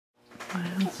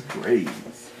Great.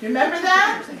 Remember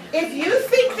that? If you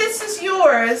think this is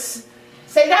yours,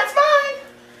 say that's mine.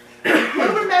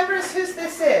 Who remembers whose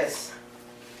this is?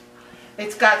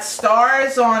 It's got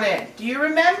stars on it. Do you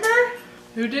remember?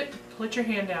 Who did? Put your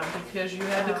hand down because you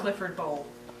had the Clifford bowl.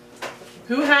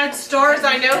 Who had stars?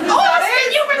 I know who got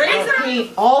it. You're gonna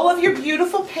paint all of your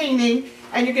beautiful painting,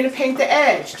 and you're going to paint the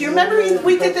edge. Do you remember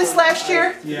we did this last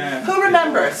year? Yeah. Who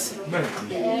remembers?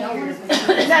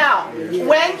 Now,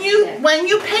 when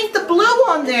you paint the blue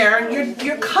on there,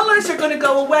 your colors are going to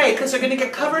go away because they're going to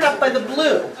get covered up by the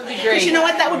blue. Because you know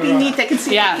what? That would be neat. They can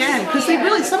see it again. Because they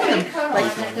really, some of them, like.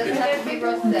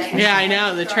 Yeah, I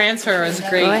know. The transfer is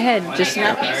great. Go ahead, just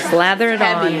slather it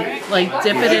on. Like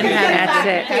dip it in heavy. That's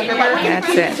it.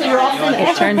 That's it.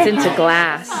 It turns into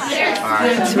glass.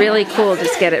 It's really cool.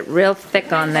 Just get it real thick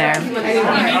on there.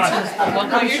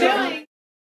 Look what you're doing.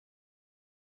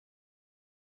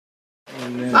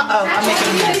 Uh-oh, I'm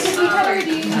making this.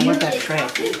 I want that tray.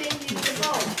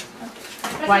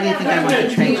 Why do you think I want the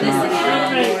tray, Jamal?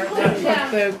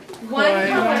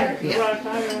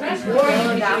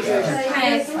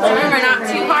 Remember, not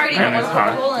too hard. You don't want to put a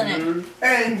hole in it.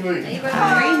 Very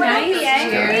nice.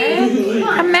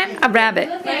 I met a rabbit.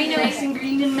 Very nice and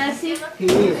green and messy.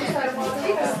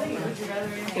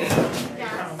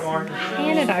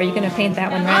 Canada, are you going to paint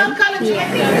that one I'm red? gonna do it.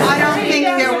 I don't think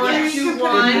there were two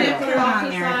one.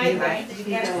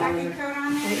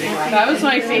 That was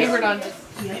my favorite on.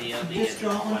 Just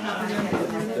draw on top of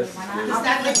it. Is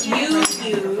that what you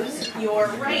use your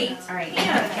right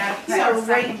hand? So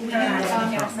right hand.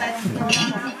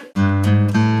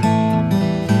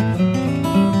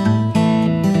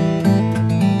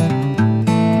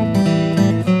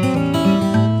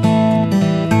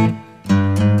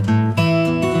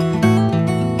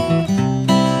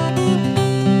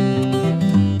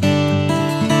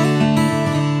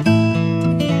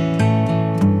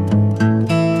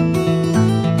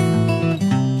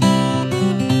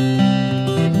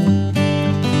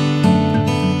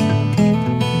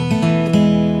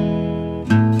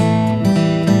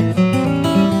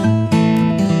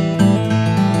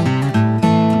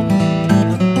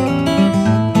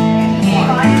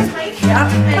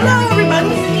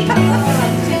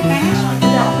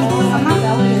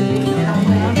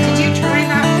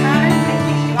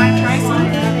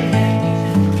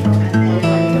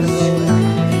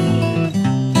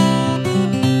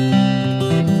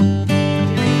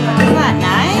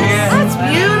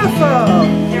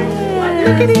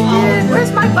 Look at him.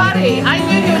 Where's my buddy? I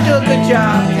knew you would do a good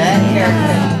job.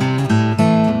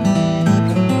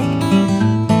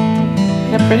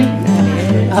 Is that pretty?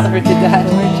 Oliver did that.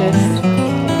 Gorgeous.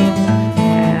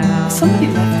 Wow. Somebody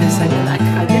left this. I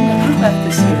didn't know who left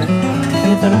this here.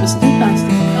 And I thought it was nice.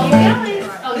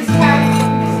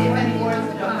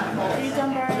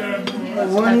 I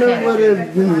wonder what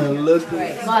it's gonna look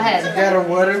like. Go ahead. You got a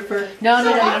water for? No, you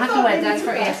don't have to wet. That's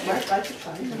for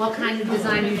asking. What kind of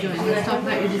design are you doing? Let's talk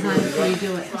about your design before you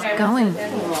do it. Going.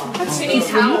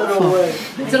 It's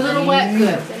a little wet.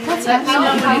 Good. Let me know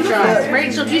when it dries.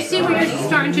 Rachel, do you see where you're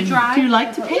starting to dry? Do you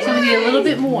like to paint? So we need a little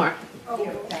bit more.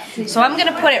 So I'm going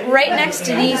to put it right next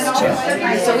to these two.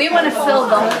 So we want to fill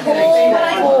the whole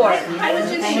board.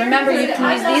 And remember, you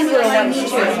can use these little ones too.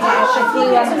 Put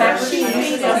glue on the back sheet.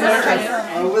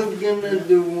 I was gonna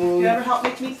do one. You ever help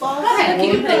make meatballs?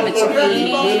 You can put it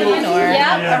between or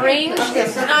arrange.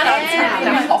 Not on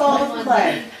Meatball of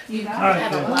clay. You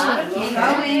have a lot of cake.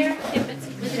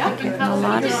 A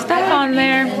lot of stuff on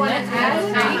there.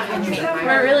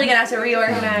 We're really going to have to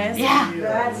reorganize. Yeah.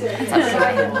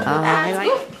 I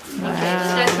like.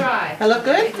 That's right. I look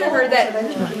good? Her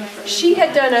that she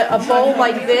had done a bowl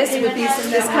like this with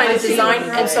this kind of design,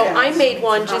 and so I made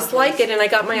one just like it, and I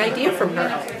got my idea from her.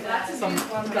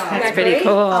 That's pretty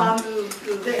cool.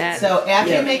 So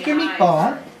after you make your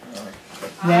meatball,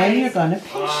 then you're going to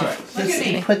pinch it. So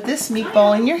you put this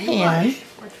meatball in your hand,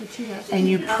 and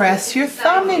you press your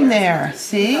thumb in there,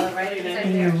 see?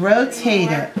 And you rotate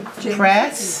it.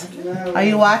 Press. Are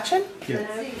you watching?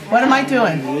 What am I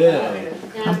doing? Yeah.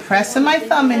 I'm pressing my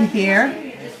thumb in here,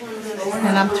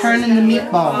 and I'm turning the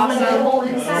meatball.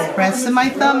 Pressing my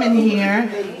thumb in here,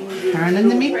 turning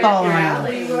the meatball around.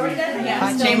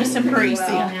 Jameson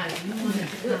Parisi.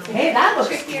 Hey, that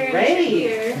looks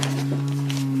great.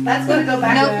 That's going to go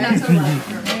back.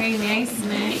 Very nice.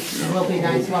 It will be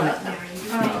nice, won't it?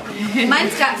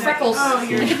 Mine's got freckles.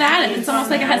 Look at that. It's almost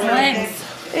like it has legs.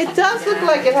 It does look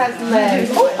like it has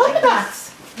legs. Oh, polka dots.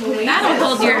 That'll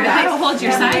hold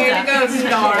your sides up. Here to go,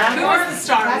 Star. Who wants the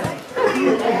star?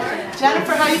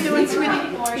 Jennifer, how you doing, sweetie?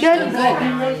 Good. Good.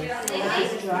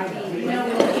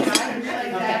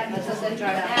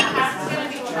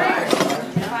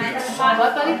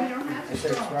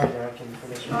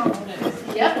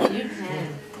 Yep, you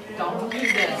can. Don't do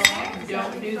this.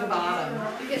 Don't do the bottom.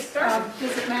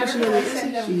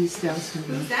 Cheese down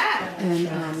some.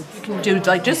 Do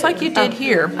like just like you did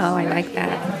here, Oh, I like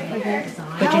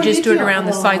that. but you just do it around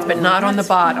the sides, but not on the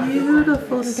bottom.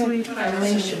 Beautiful, sweet.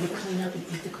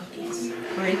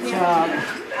 Great job.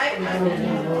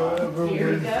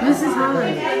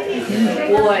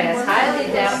 Boy, it's highly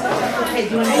doubtful. Hey,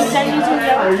 do you want to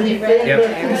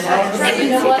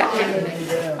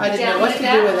I didn't know what to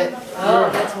do with it. Oh,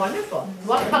 that's wonderful.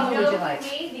 What color would you like?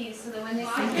 The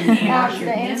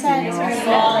inside is going to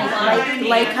be like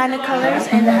light kind of colors,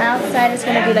 and the outside is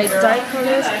going to be like dark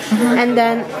colors. And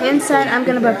then inside, I'm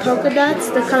going to put polka dots,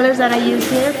 the colors that I use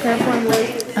here, purple and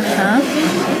white.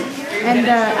 And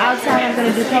the outside, I'm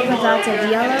going to do polka dots of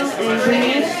yellow and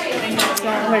green. So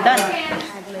we're done.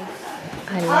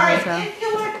 I love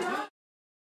it.